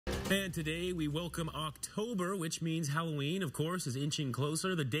And today we welcome October, which means Halloween, of course, is inching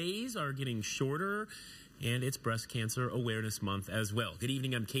closer. The days are getting shorter, and it's Breast Cancer Awareness Month as well. Good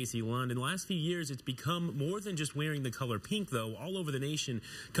evening, I'm Casey Lund. In the last few years, it's become more than just wearing the color pink, though. All over the nation,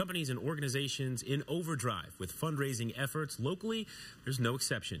 companies and organizations in overdrive with fundraising efforts. Locally, there's no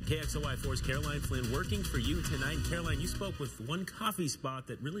exception. KXLY4's Caroline Flynn working for you tonight. Caroline, you spoke with one coffee spot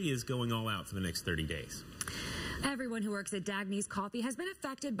that really is going all out for the next 30 days. Everyone who works at Dagny's Coffee has been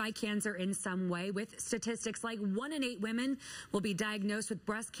affected by cancer in some way, with statistics like 1 in 8 women will be diagnosed with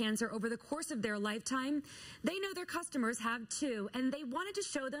breast cancer over the course of their lifetime. They know their customers have too, and they wanted to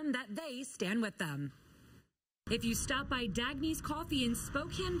show them that they stand with them. If you stop by Dagny's Coffee in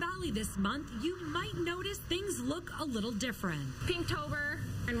Spokane Valley this month, you might notice things look a little different. Pinktober,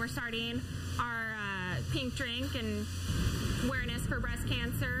 and we're starting our pink drink and awareness for breast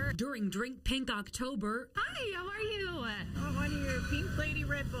cancer. During Drink Pink October, Hi, how are you? I want your Pink Lady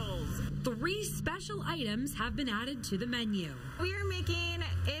Red Bulls. 3 special items have been added to the menu. We are making,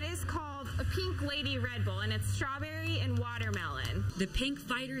 it is called a Pink Lady Red Bull, and it's strawberry and watermelon. The Pink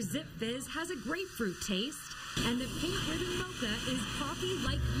Fighter Zip Fizz has a grapefruit taste, and the Pink Ribbon Mocha is coffee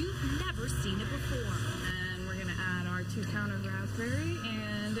like you've never seen it before. And we're going to add our 2 count of raspberry,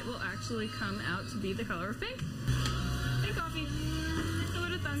 and it will actually come out to be the color of pink. Pink coffee. A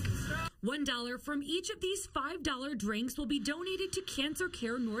little thunk. $1 from each of these $5 drinks will be donated to Cancer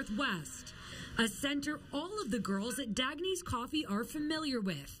Care Northwest, a center all of the girls at Dagny's Coffee are familiar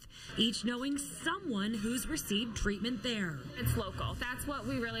with, each knowing someone who's received treatment there. It's local. That's what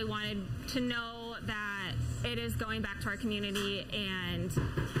we really wanted to know, that it is going back to our community and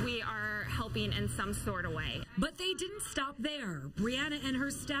we are helping in some sort of way. But they didn't stop there. Brianna and her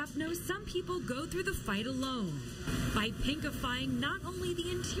staff know some people go through the fight alone. By pinkifying not only the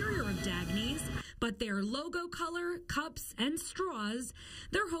interior of Dagny's, but their logo color, cups, and straws,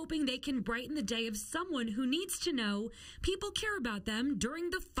 they're hoping they can brighten the day of someone who needs to know people care about them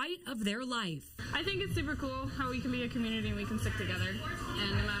during the fight of their life. I think it's super cool how we can be a community and we can stick together.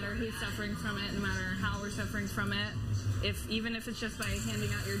 And no matter who's suffering from it, no matter how we're suffering from it, even if it's just by handing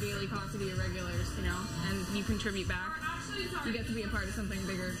out your daily coffee to your regulars, you know, and you contribute back, you get to be a part of something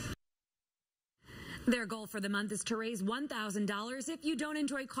bigger. Their goal for the month is to raise $1,000. If you don't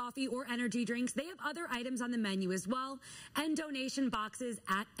enjoy coffee or energy drinks, they have other items on the menu as well, and donation boxes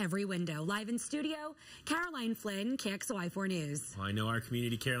at every window. Live in studio, Caroline Flynn, KXLY4 News. Well, I know our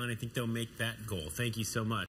community, Caroline. I think they'll make that goal. Thank you so much.